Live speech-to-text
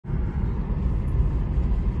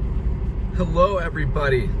Hello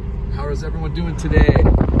everybody, how is everyone doing today?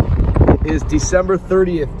 It is December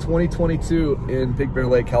 30th, 2022 in Big Bear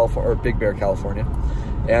Lake, California, or Big Bear, California.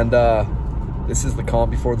 And this is the calm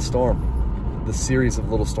before the storm, the series of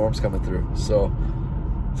little storms coming through. So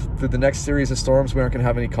through the next series of storms, we aren't gonna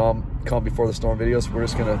have any calm before the storm videos. We're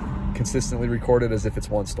just gonna consistently record it as if it's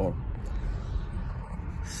one storm.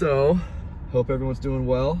 So, hope everyone's doing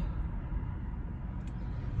well.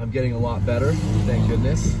 I'm getting a lot better, thank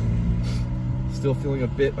goodness. Still feeling a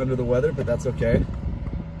bit under the weather, but that's okay.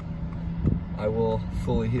 I will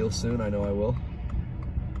fully heal soon, I know I will.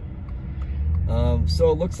 So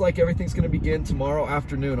it looks like everything's gonna begin tomorrow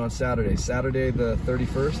afternoon on Saturday the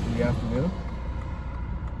 31st in the afternoon.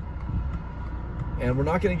 And we're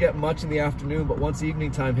not gonna get much in the afternoon, but once evening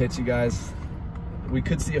time hits, you guys, we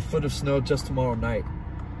could see a foot of snow just tomorrow night.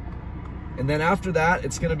 And then after that,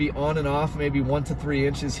 it's gonna be on and off, maybe 1 to 3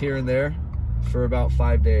 inches here and there for about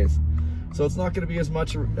 5 days. So it's not gonna be as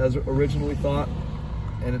much as originally thought,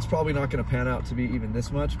 and it's probably not gonna pan out to be even this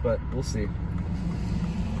much, but we'll see.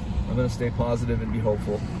 I'm gonna stay positive and be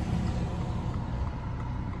hopeful.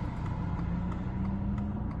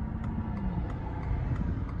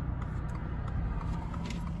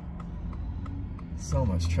 So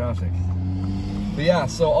much traffic. But yeah,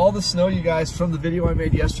 so all the snow, you guys, from the video I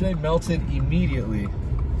made yesterday melted immediately.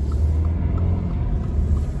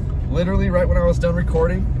 Literally right when I was done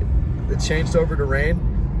recording, it changed over to rain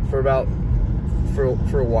for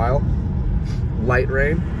a while, light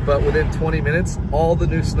rain, but within 20 minutes, all the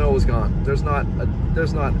new snow was gone. There's not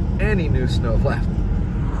any new snow left.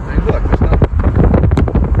 I mean, look, there's nothing.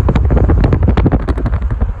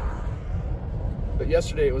 But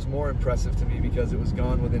yesterday it was more impressive to me because it was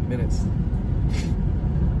gone within minutes.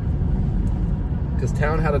 Because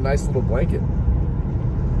town had a nice little blanket.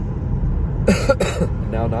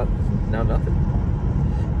 now nothing.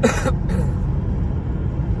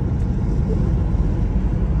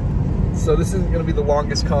 So this isn't gonna be the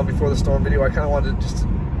longest calm before the storm video. I kind of wanted to just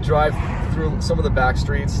drive through some of the back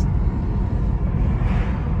streets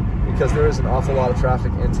because there is an awful lot of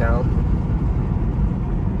traffic in town.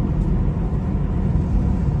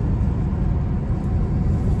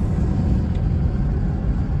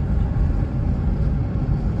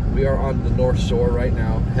 We are on the North Shore right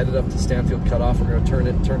now, headed up to Stanfield Cutoff. We're going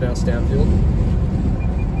to turn down Stanfield.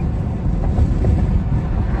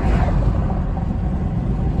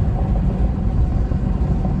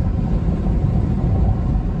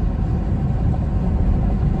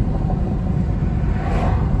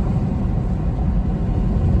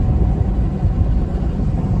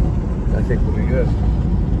 I think we'll be good.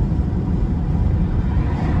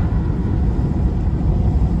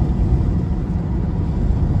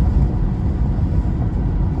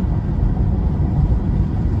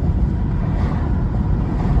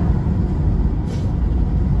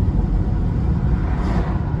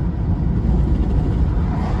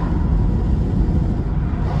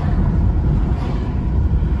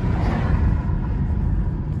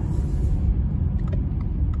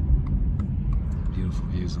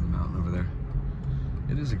 Views on the mountain over there.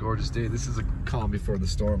 It is a gorgeous day. This is a calm before the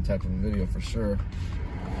storm type of a video for sure.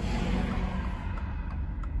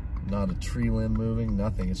 Not a tree limb moving,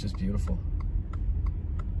 nothing. It's just beautiful.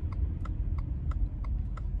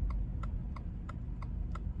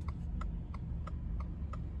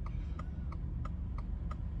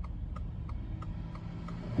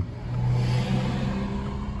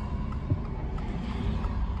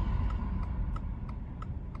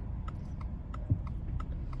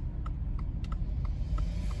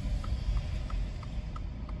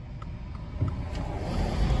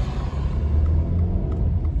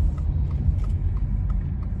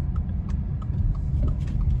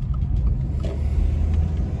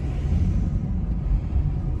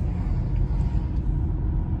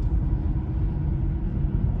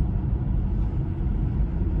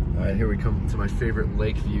 Here we come to my favorite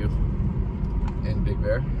lake view in Big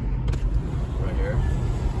Bear, right here.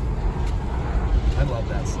 I love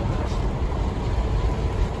that so much.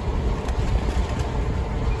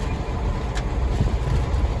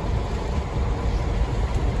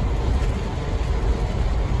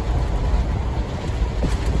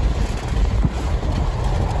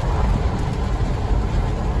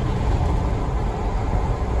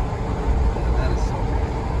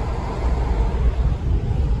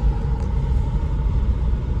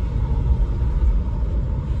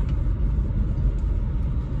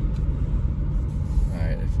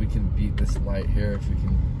 This light here, if we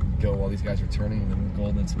can go while these guys are turning, and then we're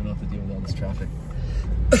golden, so we don't have to deal with all this traffic.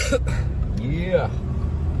 Yeah,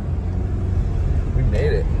 we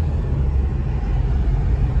made it.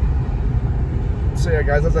 So yeah,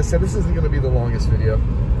 guys, as I said, this isn't going to be the longest video.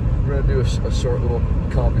 We're going to do a short little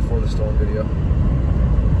calm before the storm video.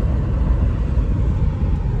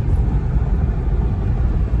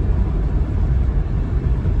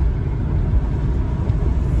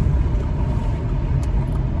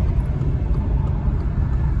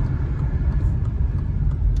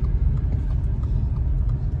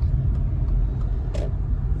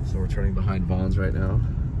 So we're turning behind Vaughn's right now.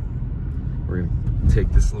 We're going to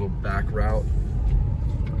take this little back route.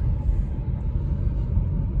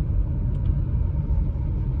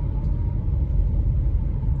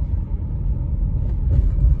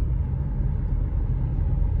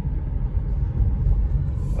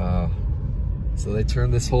 Wow. So they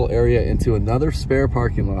turned this whole area into another spare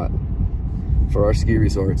parking lot for our ski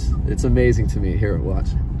resorts. It's amazing to me. Here, watch.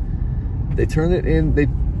 They turn it in,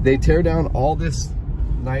 they tear down all this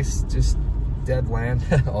nice, just dead land,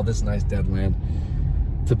 all this nice dead land,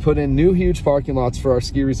 to put in new huge parking lots for our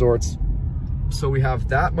ski resorts. So we have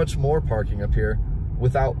that much more parking up here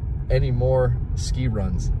without any more ski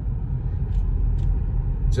runs.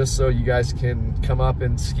 Just so you guys can come up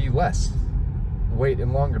and ski less, wait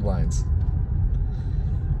in longer lines.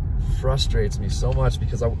 Frustrates me so much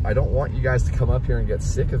because I don't want you guys to come up here and get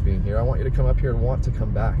sick of being here. I want you to come up here and want to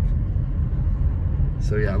come back.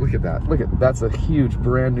 So yeah, look at that. That's a huge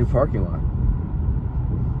brand new parking lot.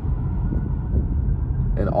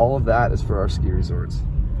 And all of that is for our ski resorts.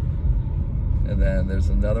 And then there's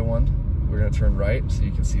another one. We're gonna turn right so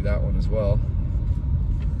you can see that one as well.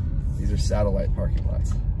 These are satellite parking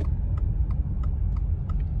lots.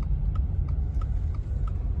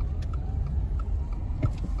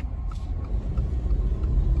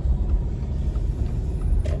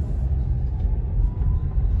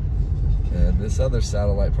 And this other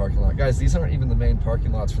satellite parking lot. Guys, these aren't even the main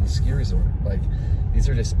parking lots for the ski resort. Like, these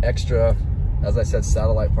are just extra, as I said,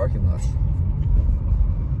 satellite parking lots.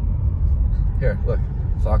 Here, look,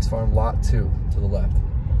 Fox Farm Lot 2 to the left.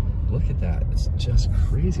 Look at that, it's just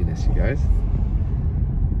craziness, you guys.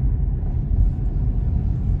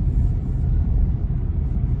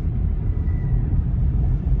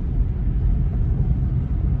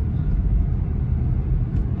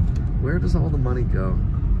 Where does all the money go?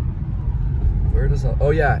 Where does all,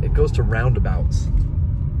 oh yeah, it goes to roundabouts.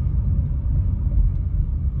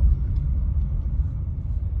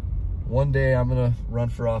 One day I'm gonna run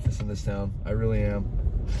for office in this town. I really am.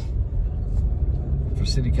 For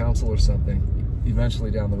city council or something, eventually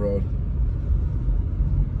down the road.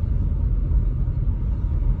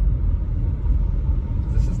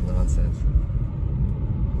 This is nonsense.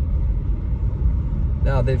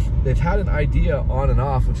 Now they've had an idea on and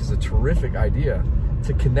off, which is a terrific idea,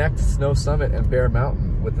 to connect Snow Summit and Bear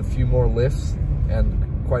Mountain with a few more lifts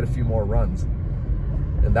and quite a few more runs.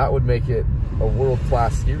 And that would make it a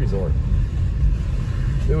world-class ski resort.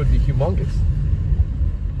 It would be humongous.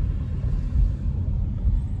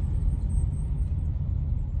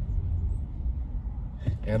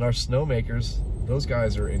 And our snowmakers, those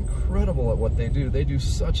guys are incredible at what they do. They do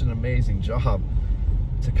such an amazing job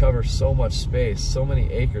to cover so much space, so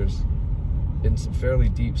many acres in some fairly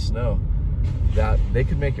deep snow, that they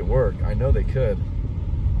could make it work. I know they could.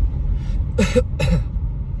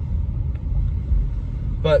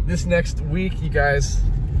 But this next week, you guys,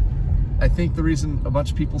 I think the reason a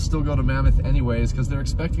bunch of people still go to Mammoth anyway is because they're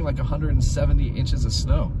expecting like 170 inches of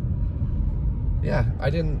snow. Yeah,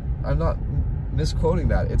 I'm not misquoting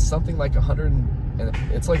that. It's something like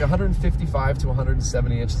 155 to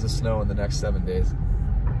 170 inches of snow in the next 7 days.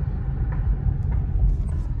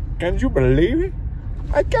 Can you believe it?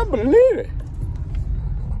 I can't believe it.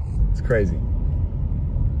 It's crazy.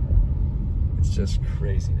 It's just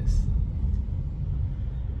craziness.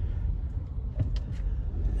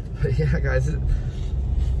 But yeah, guys,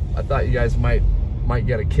 I thought you guys might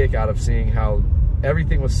get a kick out of seeing how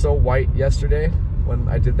everything was so white yesterday when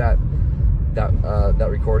I did that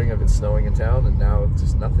recording of it snowing in town, and now it's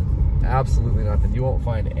just nothing. Absolutely nothing. You won't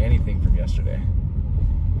find anything from yesterday.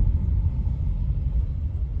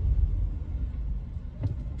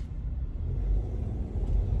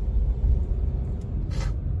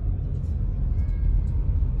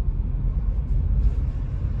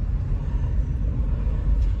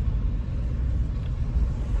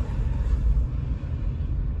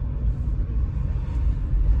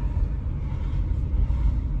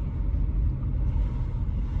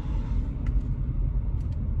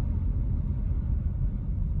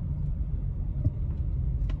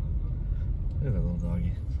 Look at that little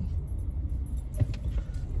doggy.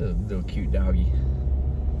 Little cute doggy.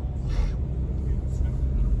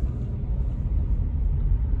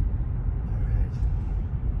 Alright.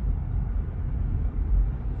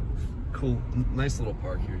 cool, nice little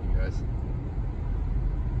park here, you guys.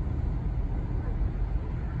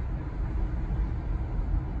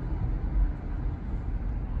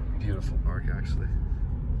 Beautiful park, actually.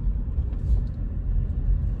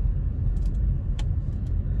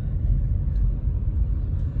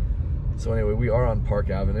 So anyway, we are on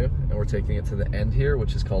Park Avenue, and we're taking it to the end here,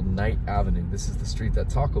 which is called Knight Avenue. This is the street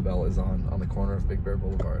that Taco Bell is on the corner of Big Bear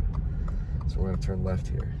Boulevard. So we're gonna turn left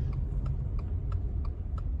here.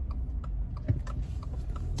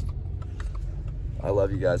 I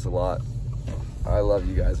love you guys a lot. I love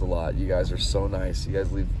you guys a lot. You guys are so nice. You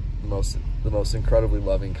guys leave the most incredibly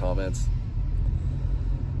loving comments.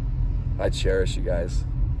 I cherish you guys.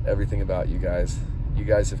 Everything about you guys. You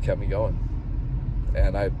guys have kept me going.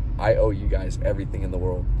 And I owe you guys everything in the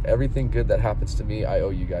world. Everything good that happens to me, I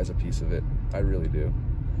owe you guys a piece of it. I really do.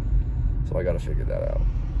 So I gotta figure that out.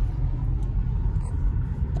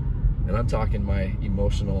 And I'm talking my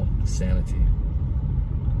emotional sanity.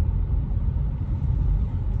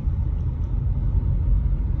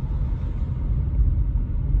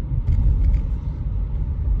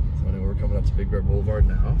 So anyway, we're coming up to Big Bear Boulevard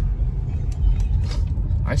now.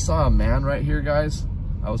 I saw a man right here, guys.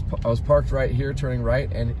 I was parked right here, turning right,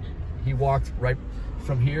 and he walked right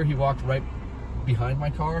from here. He walked right behind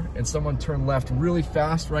my car, and someone turned left really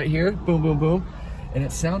fast right here. Boom, boom, boom. And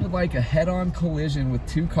it sounded like a head-on collision with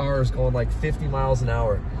two cars going like 50 miles an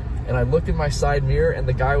hour. And I looked in my side mirror, and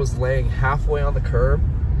the guy was laying halfway on the curb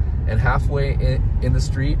and halfway in the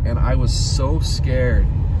street, and I was so scared.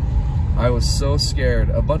 I was so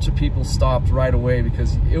scared. A bunch of people stopped right away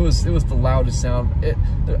because it was the loudest sound.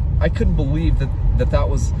 I couldn't believe that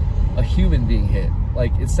was a human being hit.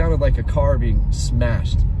 Like, it sounded like a car being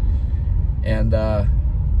smashed. And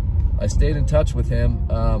I stayed in touch with him.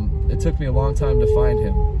 It took me a long time to find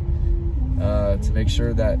him, to make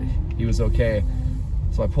sure that he was okay.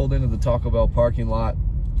 So I pulled into the Taco Bell parking lot,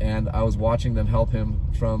 and I was watching them help him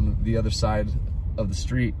from the other side of the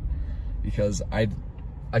street, because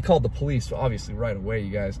I called the police, obviously, right away,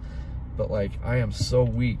 you guys. But like, I am so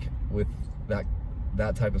weak with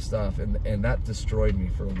that type of stuff, and that destroyed me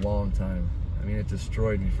for a long time. I mean, it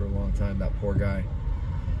destroyed me for a long time, that poor guy.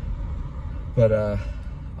 But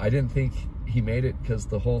I didn't think he made it, because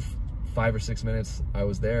the whole 5 or 6 minutes I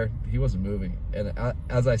was there, he wasn't moving. And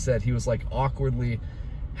as I said, he was like awkwardly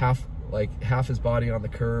half his body on the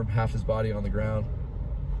curb, half his body on the ground.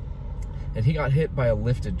 And he got hit by a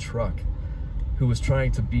lifted truck who was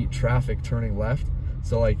trying to beat traffic turning left.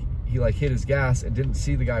 So like, he like hit his gas and didn't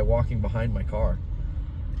see the guy walking behind my car.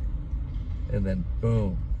 And then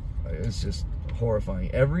boom, it was just horrifying.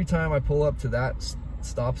 Every time I pull up to that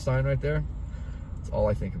stop sign right there, it's all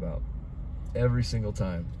I think about, every single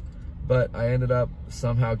time. But I ended up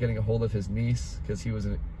somehow getting a hold of his niece, because he was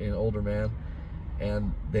an older man,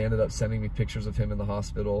 and they ended up sending me pictures of him in the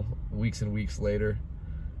hospital weeks and weeks later.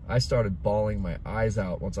 I started bawling my eyes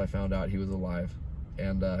out once I found out he was alive.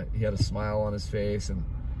 And he had a smile on his face, and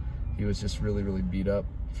he was just really, really beat up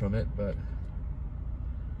from it. But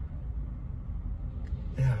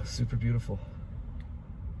yeah, it was super beautiful.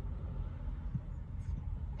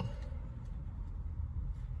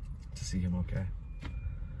 To see him okay.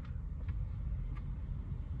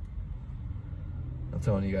 I'm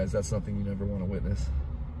telling you guys, that's something you never want to witness.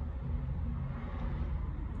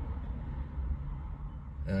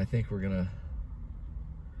 And I think we're gonna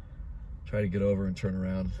try to get over and turn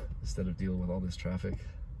around instead of dealing with all this traffic.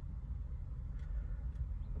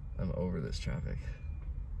 I'm over this traffic.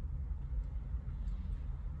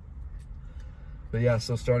 But yeah,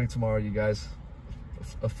 so starting tomorrow, you guys,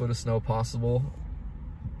 a foot of snow possible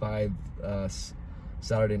by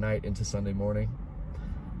Saturday night into Sunday morning.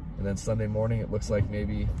 And then Sunday morning, it looks like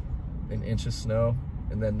maybe an inch of snow,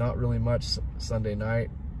 and then not really much Sunday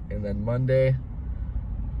night. And then Monday,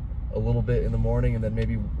 a little bit in the morning, and then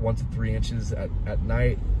maybe 1 to 3 inches at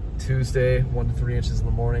night. Tuesday, 1 to 3 inches in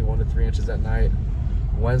the morning, 1 to 3 inches at night.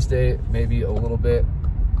 Wednesday, maybe a little bit,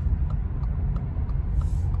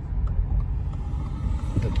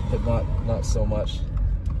 but not so much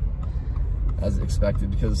as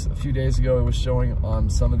expected, because a few days ago it was showing on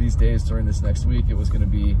some of these days during this next week it was going to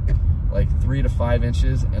be like 3 to 5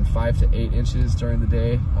 inches and 5 to 8 inches during the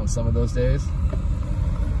day on some of those days,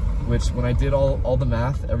 which when I did all the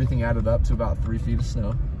math, everything added up to about 3 feet of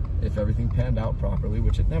snow if everything panned out properly,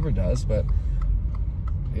 which it never does. But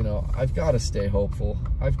you know, I've got to stay hopeful.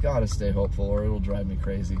 I've got to stay hopeful, or it'll drive me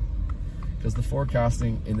crazy, because the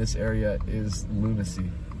forecasting in this area is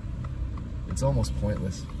lunacy. It's almost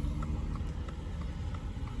pointless.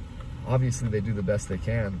 Obviously they do the best they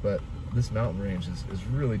can, but this mountain range is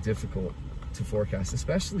really difficult to forecast,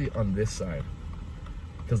 especially on this side,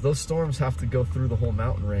 because those storms have to go through the whole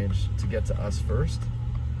mountain range to get to us first.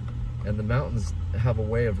 And the mountains have a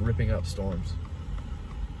way of ripping up storms.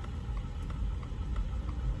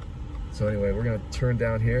 So anyway, we're gonna turn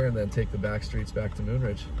down here and then take the back streets back to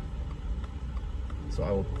Moonridge. So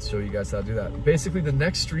I will show you guys how to do that. Basically, the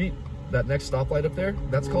next street, that next stoplight up there,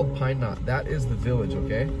 that's called Pine Knot. That is the village,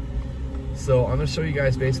 okay? So I'm gonna show you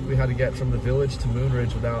guys basically how to get from the village to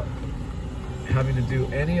Moonridge without having to do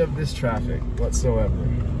any of this traffic whatsoever.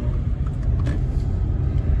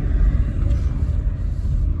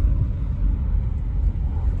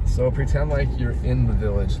 So pretend like you're in the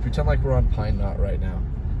village. Pretend like we're on Pine Knot right now.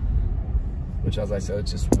 Which, as I said,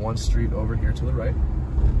 it's just one street over here to the right.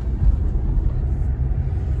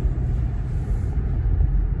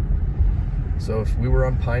 So if we were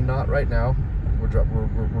on Pine Knot right now, we're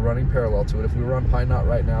running parallel to it. If we were on Pine Knot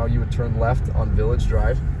right now, you would turn left on Village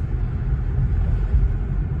Drive.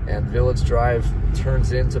 And Village Drive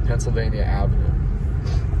turns into Pennsylvania Avenue.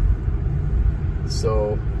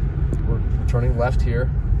 So we're turning left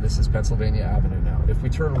here. This is Pennsylvania Avenue now. If we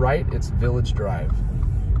turn right, it's Village Drive.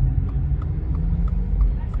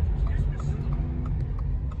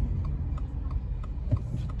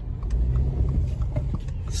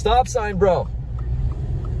 Stop sign, bro.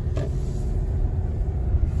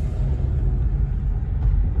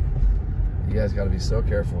 You guys got to be so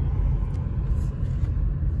careful.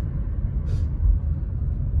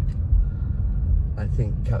 I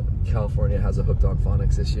think California has a hooked on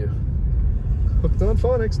phonics issue. Hooked on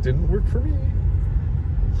phonics didn't work for me.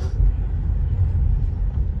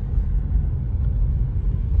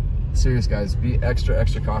 Serious, guys, be extra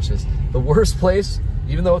cautious. The worst place,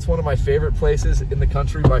 even though it's one of my favorite places in the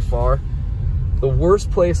country by far, the worst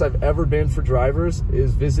place I've ever been for drivers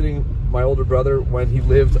is visiting my older brother when he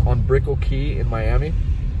lived on Brickell Key in Miami.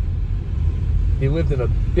 He lived in a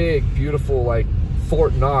big, beautiful, like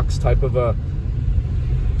Fort Knox type of a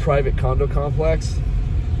private condo complex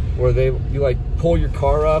where you like pull your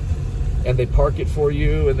car up and they park it for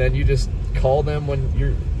you, and then you just call them when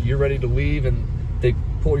you're ready to leave and they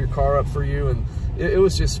pull your car up for you, and it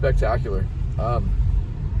was just spectacular.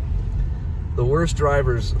 The worst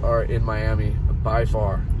drivers are in Miami by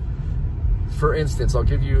far. For instance, I'll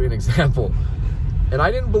give you an example. And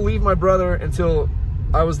I didn't believe my brother until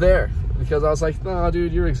I was there, because I was like, nah,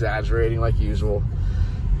 dude, you're exaggerating like usual.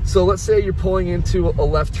 So let's say you're pulling into a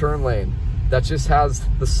left turn lane that just has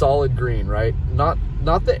the solid green, right? Not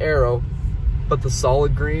the arrow, but the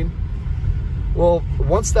solid green. Well,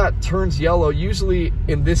 once that turns yellow, usually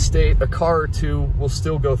in this state, a car or two will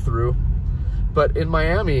still go through. But in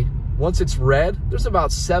Miami, once it's red, there's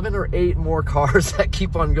about 7 or 8 more cars that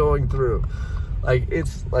keep on going through. Like,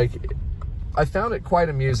 it's like, I found it quite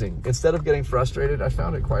amusing. Instead of getting frustrated, I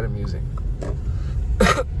found it quite amusing.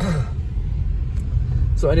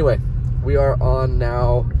 So anyway, we are on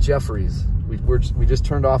now Jeffries. We just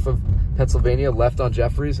turned off of Pennsylvania, left on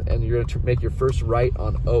Jeffries, and you're gonna make your first right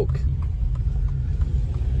on Oak.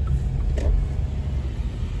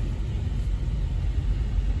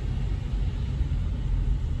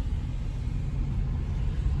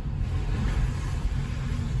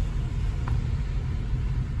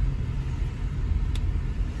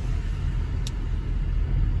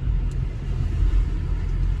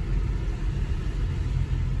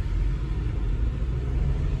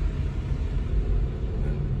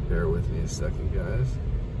 Bear with me a second, guys.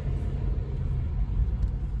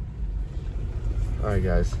 All right,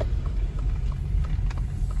 guys.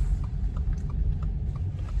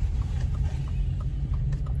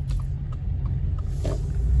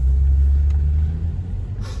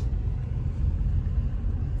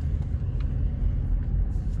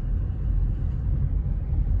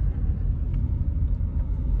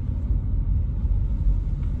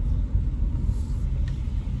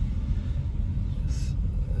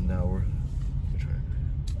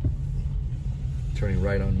 Turning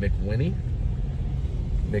right on McWhinnie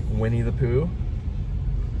the Pooh.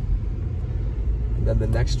 And then the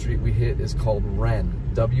next street we hit is called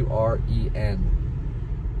Wren, W-R-E-N.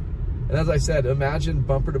 And as I said, imagine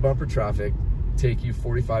bumper to bumper traffic take you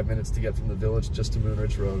 45 minutes to get from the village just to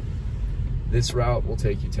Moonridge Road. This route will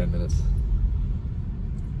take you 10 minutes.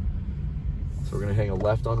 So we're gonna hang a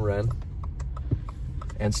left on Wren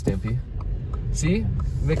and Stimpy. See,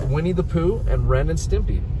 McWhinnie the Pooh and Wren and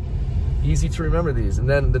Stimpy. Easy to remember these. And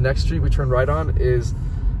then the next street we turn right on is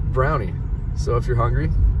Brownie. So if you're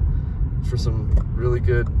hungry for some really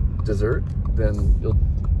good dessert, then you'll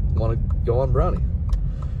want to go on Brownie.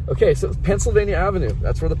 Okay, so Pennsylvania Avenue,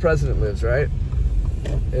 that's where the president lives, right?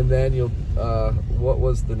 And then you'll, what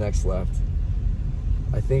was the next left?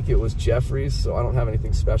 I think it was Jeffries, so I don't have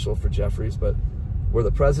anything special for Jeffries, but where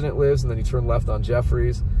the president lives, and then you turn left on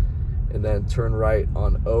Jeffries, and then turn right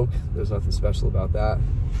on Oak. There's nothing special about that.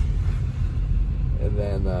 And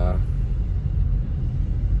then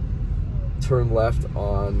turn left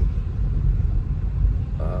on,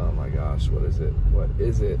 oh my gosh, what is it? What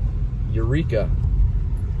is it? Eureka.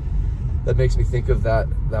 That makes me think of that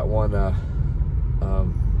one,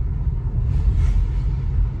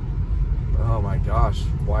 oh my gosh,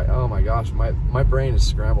 why, oh my gosh, my brain is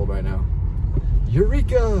scrambled right now.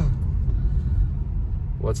 Eureka!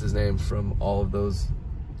 What's his name from all of those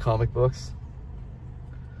comic books?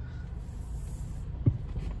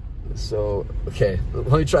 So, okay,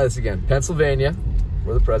 let me try this again. Pennsylvania,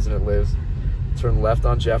 where the president lives. Turn left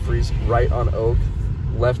on Jeffries, right on Oak,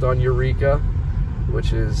 left on Eureka,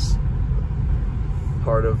 which is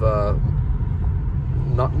part of,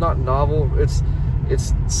 not novel, it's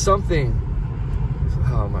something,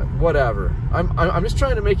 oh my, whatever. I'm just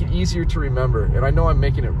trying to make it easier to remember, and I know I'm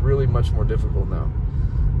making it really much more difficult now.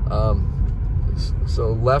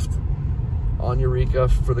 So left on Eureka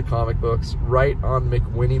for the comic books, right on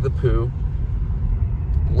McWinnie the Pooh,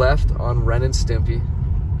 left on Ren and Stimpy,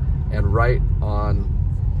 and right on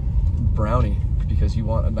Brownie, because you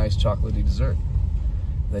want a nice chocolatey dessert.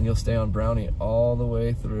 Then you'll stay on Brownie all the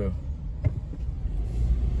way through.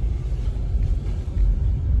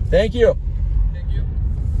 Thank you. Thank you.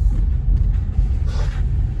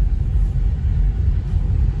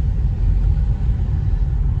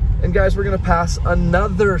 And guys, we're gonna pass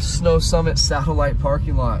another Snow Summit satellite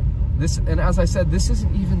parking lot. And as I said, this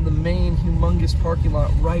isn't even the main humongous parking lot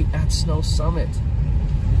right at Snow Summit.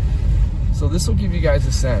 So this will give you guys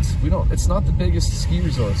a sense. It's not the biggest ski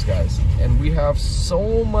resorts, guys. And we have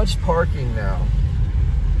so much parking now.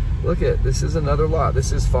 Look at, this is another lot.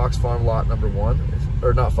 This is Fox Farm lot number 1.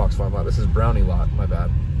 Or not Fox Farm lot, this is Brownie lot, my bad.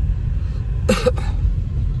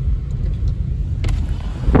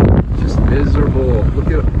 Just miserable.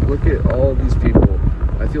 Look at all these people.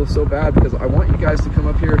 I feel so bad because I want you guys to come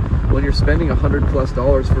up here when you're spending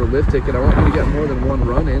 $100+ for a lift ticket. I want you to get more than one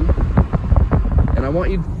run in. And I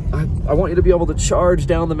want you to be able to charge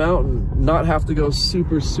down the mountain, not have to go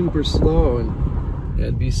super, super slow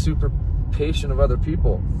and be super patient of other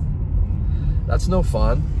people. That's no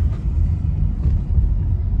fun.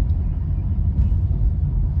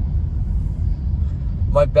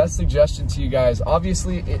 My best suggestion to you guys,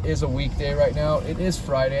 obviously it is a weekday right now. It is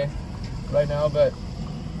Friday right now, but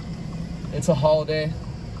it's a holiday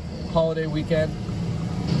weekend.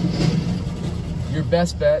 Your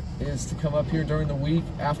best bet is to come up here during the week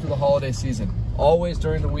after the holiday season. Always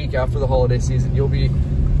during the week after the holiday season. You'll be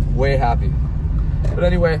way happy. But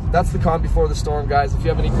anyway, that's the calm before the storm, guys. If you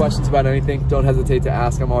have any questions about anything, don't hesitate to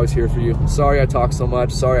ask. I'm always here for you. Sorry I talk so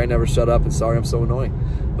much. Sorry I never shut up. And sorry I'm so annoying.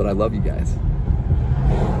 But I love you guys.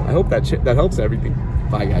 I hope that helps everything.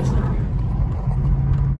 Bye, guys.